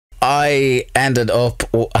I ended up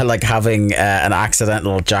like having an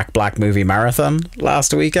accidental Jack Black movie marathon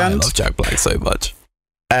last weekend. I love Jack Black so much.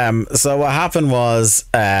 So what happened was,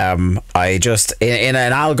 I just in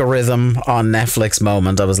an algorithm on Netflix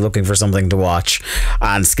moment, I was looking for something to watch,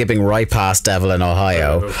 and skipping right past Devil in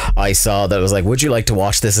Ohio, I saw that it was like, would you like to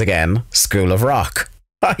watch this again? School of Rock.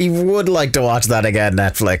 I would like to watch that again,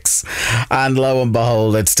 Netflix. And lo and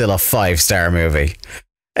behold, it's still a 5-star movie.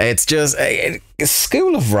 It's just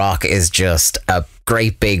School of Rock is just a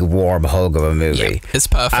great big warm hug of a movie. Yeah, it's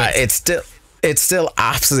perfect. It still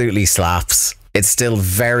absolutely slaps. It's still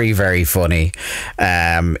very, very funny.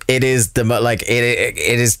 It is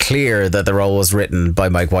it is clear that the role was written by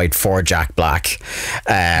Mike White for Jack Black,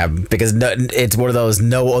 because it's one of those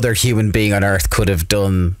no other human being on earth could have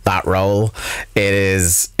done that role.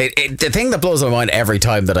 The thing that blows my mind every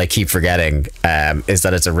time that I keep forgetting is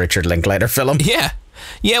that it's a Richard Linklater film.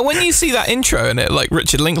 Yeah, when you see that intro and it, like,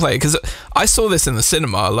 Richard Linklater, because I saw this in the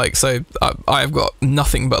cinema, like, so I've got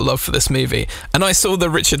nothing but love for this movie, and I saw the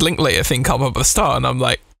Richard Linklater thing come up at the start, and I'm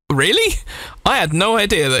like, really? I had no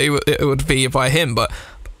idea that it would be by him, but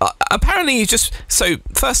apparently he just... So,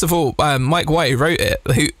 first of all, Mike White wrote it,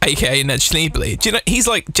 aka Ned Schneebly. Do you know, he's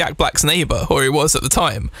like Jack Black's neighbour, or he was at the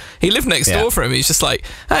time. He lived next door for him. He's just like,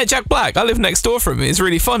 hey, Jack Black, I live next door from him. He's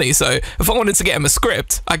really funny. So if I wanted to get him a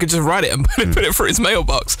script, I could just write it and put it through his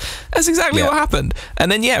mailbox. That's exactly what happened.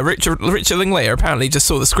 And then, Richard Linklater apparently just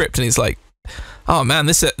saw the script and he's like, oh man,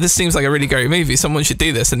 this seems like a really great movie. Someone should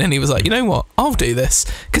do this. And then he was like, you know what? I'll do this.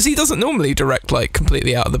 Because he doesn't normally direct like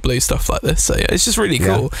completely out of the blue stuff like this. So yeah, it's just really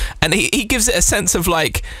cool. And he gives it a sense of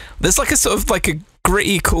like, there's like a sort of like a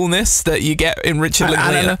gritty coolness that you get in Richard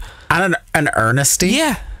Linklater. And an earnesty.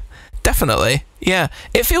 Yeah, definitely. Yeah,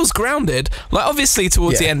 it feels grounded. Like obviously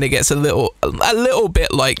towards the end it gets a little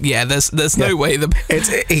bit like there's no way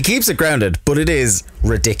he keeps it grounded, but it is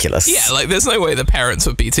ridiculous. Yeah, like there's no way the parents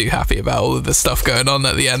would be too happy about all of the stuff going on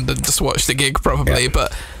at the end and just watch the gig probably.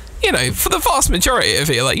 But you know, for the vast majority of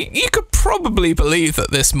it, like you could probably believe that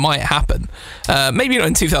this might happen. Maybe not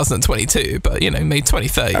in 2022, but you know, maybe 20,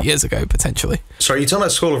 30 years ago potentially. Sorry, you're talking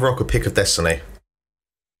about School of Rock or Pick of Destiny?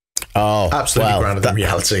 Oh, absolutely grounded in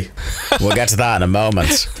reality. We'll get to that in a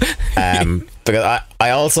moment. Because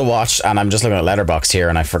I also watched, and I'm just looking at Letterboxd here,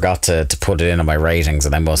 and I forgot to put it in on my ratings,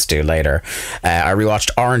 and I must do later. I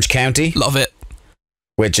rewatched Orange County. Love it.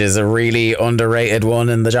 Which is a really underrated one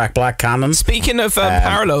in the Jack Black canon. Speaking of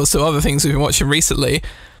parallels to other things we've been watching recently,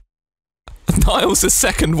 Niles'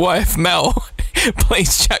 second wife, Mel,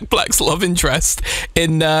 plays Jack Black's love interest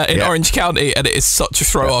in Orange County, and it is such a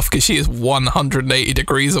throw-off because she is 180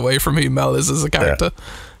 degrees away from who Mel is as a character.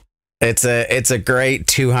 It's a great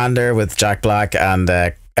two-hander with Jack Black and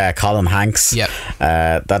Colin Hanks. Yep.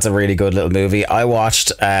 That's a really good little movie. I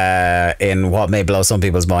watched in what may blow some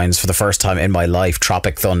people's minds for the first time in my life,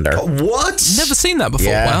 Tropic Thunder. What? Never seen that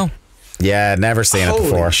before. Wow. Yeah, never seen it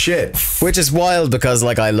before. Holy shit. Which is wild because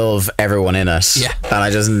like I love everyone in it. Yeah. And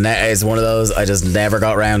I just it's one of those I just never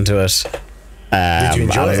got round to it. Did you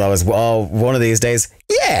enjoy it? I was one of these days.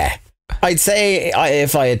 Yeah. I'd say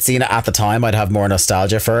if I had seen it at the time, I'd have more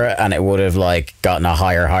nostalgia for it, and it would have like gotten a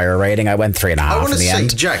higher rating. I went 3.5 in the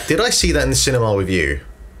end. Jack, did I see that in the cinema with you?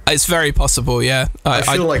 It's very possible. Yeah, I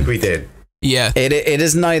feel like we did. Yeah, it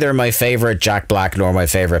is neither my favorite Jack Black nor my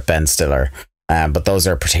favorite Ben Stiller. But those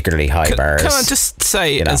are particularly high bars. Can I just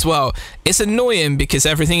say as well, it's annoying because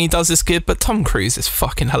everything he does is good, but Tom Cruise is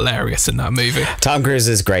fucking hilarious in that movie. Tom Cruise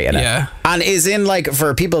is great in it. And is in like,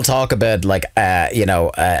 for people talk about like,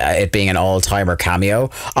 it being an all-timer cameo,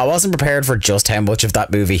 I wasn't prepared for just how much of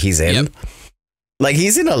that movie he's in. Yep. Like,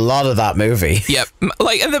 he's in a lot of that movie. Yep.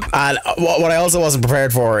 Like, and what I also wasn't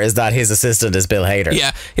prepared for is that his assistant is Bill Hader.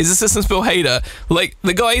 Yeah, his assistant's Bill Hader. Like,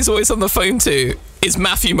 the guy he's always on the phone to is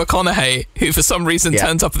Matthew McConaughey, who for some reason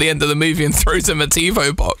turns up at the end of the movie and throws him a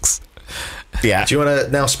TiVo box. Yeah. Do you want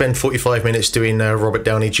to now spend 45 minutes doing Robert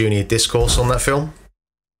Downey Jr. discourse on that film?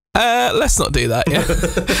 Let's not do that,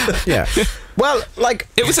 yeah. Well, like...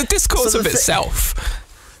 It was a discourse of itself.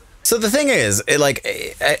 So the thing is,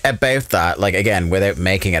 about that, like, again, without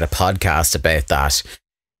making it a podcast about that,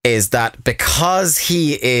 is that because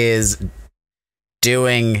he is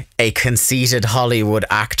doing a conceited Hollywood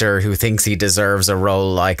actor who thinks he deserves a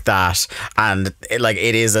role like that, and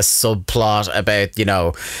it is a subplot about, you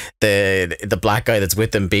know, the black guy that's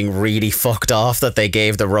with them being really fucked off that they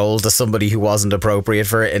gave the role to somebody who wasn't appropriate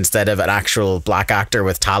for it instead of an actual black actor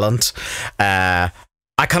with talent.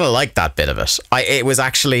 I kind of like that bit of it. It was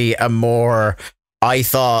actually I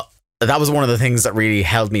thought that was one of the things that really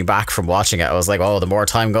held me back from watching it. I was like, oh, the more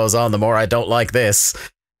time goes on, the more I don't like this.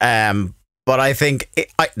 But I think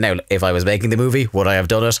now, if I was making the movie, would I have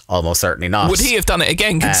done it? Almost certainly not. Would he have done it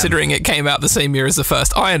again, considering it came out the same year as the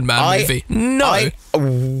first Iron Man movie? No.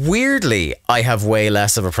 Weirdly, I have way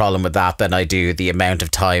less of a problem with that than I do the amount of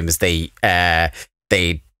times they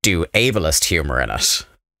do ableist humor in it.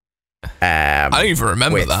 I don't even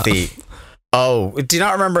remember that. Do you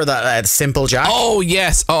not remember that Simple Jack? Oh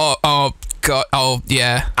yes. Oh God. Oh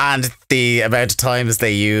yeah. And the amount of times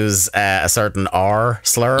they use a certain R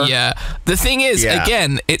slur. Yeah. The thing is,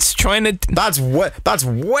 again, it's trying to. That's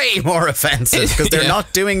way more offensive because they're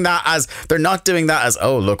not doing that as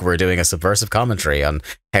oh look, we're doing a subversive commentary on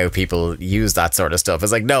how people use that sort of stuff.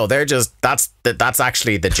 It's like, no, they're just that's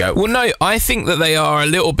actually the joke. Well, no, I think that they are a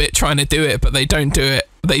little bit trying to do it, but they don't do it.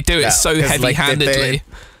 They do it so heavy-handedly.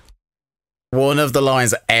 One of the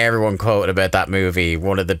lines that everyone quoted about that movie,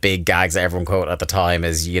 one of the big gags that everyone quoted at the time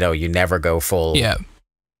is, you never go full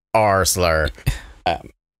R slur.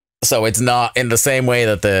 So it's not in the same way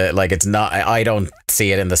that I don't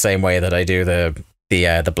see it in the same way that I do the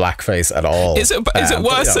blackface at all. Is it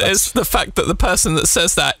worse as the fact that the person that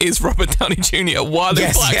says that is Robert Downey Jr. while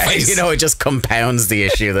in blackface? It just compounds the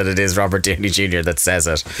issue that it is Robert Downey Jr. that says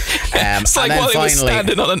it. It's like while he was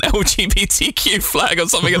standing on an LGBTQ flag or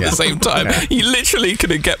something at the same time. You literally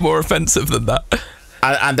couldn't get more offensive than that.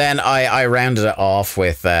 And then I rounded it off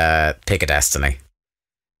with Pick a Destiny.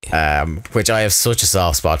 Which I have such a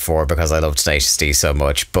soft spot for because I love Tenacious D so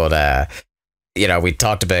much. But we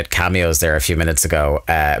talked about cameos there a few minutes ago.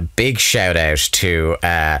 Big shout out to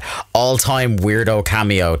all-time weirdo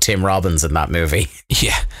cameo Tim Robbins in that movie.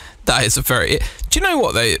 Yeah, that is a very... Do you know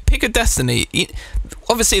what, though? Pick a Destiny...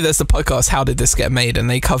 Obviously, there's the podcast How Did This Get Made, and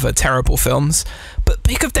they cover terrible films. But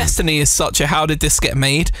Pick of Destiny is such a How Did This Get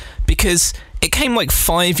Made? Because it came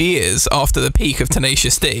 5 years after the peak of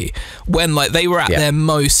Tenacious D, when they were at their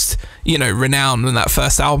most renowned when that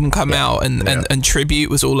first album came out, and Tribute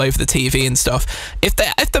was all over the TV and stuff. If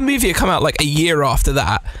the movie had come out a year after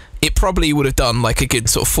that, it probably would have done a good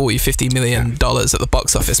sort of $40-50 million at the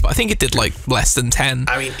box office, but I think it did less than 10.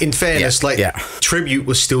 I mean, in fairness, Tribute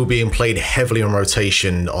was still being played heavily on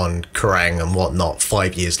rotation on Kerrang and whatnot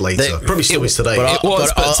 5 years later. Probably still is today. But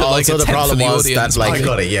also the problem was that I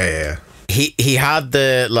got it. Yeah. He had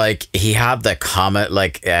the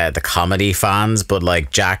the comedy fans,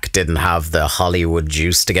 but Jack didn't have the Hollywood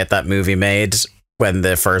juice to get that movie made when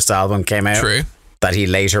the first album came out. True. That he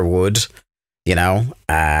later would.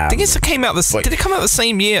 I think it came out did it come out the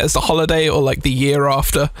same year as The Holiday or the year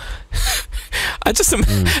after? I just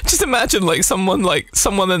imagine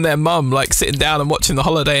someone and their mum sitting down and watching The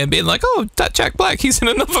Holiday and being like, oh, that Jack Black, he's in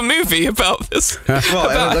another movie about this.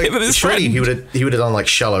 About him and his friend. He would have done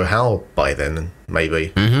Shallow Hal by then, maybe.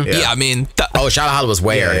 Mm-hmm. Yeah, I mean, Shallow Hal was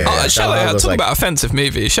way earlier. Shallow Hal, talk about offensive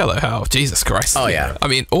movie. Shallow Hal, Jesus Christ. Oh yeah, I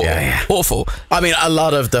mean, awful. I mean, a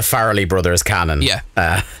lot of the Farrelly brothers canon. Yeah.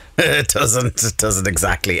 It doesn't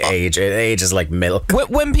exactly age. It ages like milk.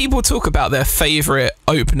 When people talk about their favourite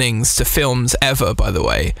openings to films ever, by the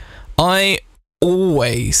way, I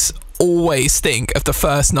always think of the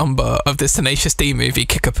first number of this Tenacious D movie,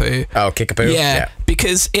 Kickapoo. Oh, Kickapoo? Yeah,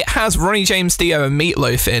 because it has Ronnie James Dio and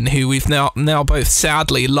Meatloaf in, who we've now both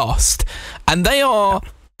sadly lost, and they are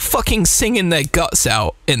fucking singing their guts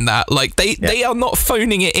out in that. They are not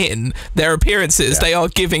phoning it in their appearances. They are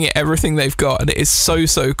giving it everything they've got, and it is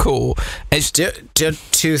so cool. It's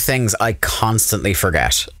two things I constantly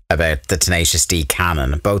forget about the Tenacious D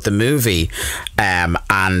canon, both the movie and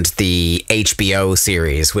the HBO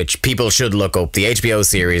series, which people should look up. The HBO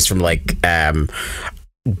series from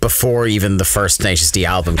before even the first Tenacious D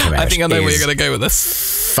album came out. I think I know where you're going to go with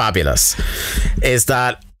this. Fabulous. Is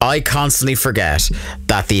that I constantly forget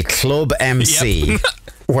that the club MC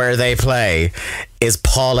where they play is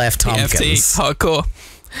Paul F. Tompkins. PFT, hardcore.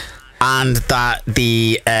 And that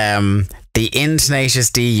the in Tenacious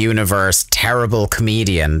D universe terrible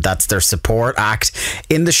comedian that's their support act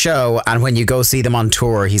in the show, and when you go see them on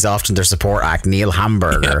tour, he's often their support act, Neil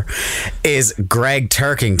Hamburger, is Greg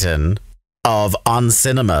Turkington of On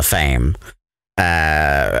Cinema fame.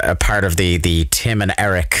 A part of the Tim and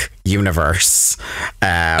Eric universe.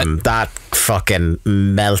 That fucking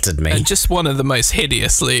melted me. And just one of the most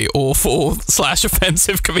hideously awful /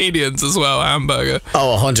 offensive comedians as well, Hamburger.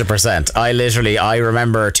 Oh, 100%. I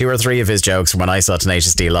remember 2 or 3 of his jokes from when I saw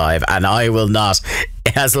Tenacious D live, and I will not,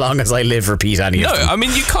 as long as I live, repeat any of them. No, I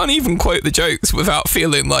mean, you can't even quote the jokes without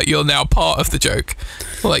feeling like you're now part of the joke.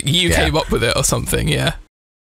 You came up with it or something, yeah.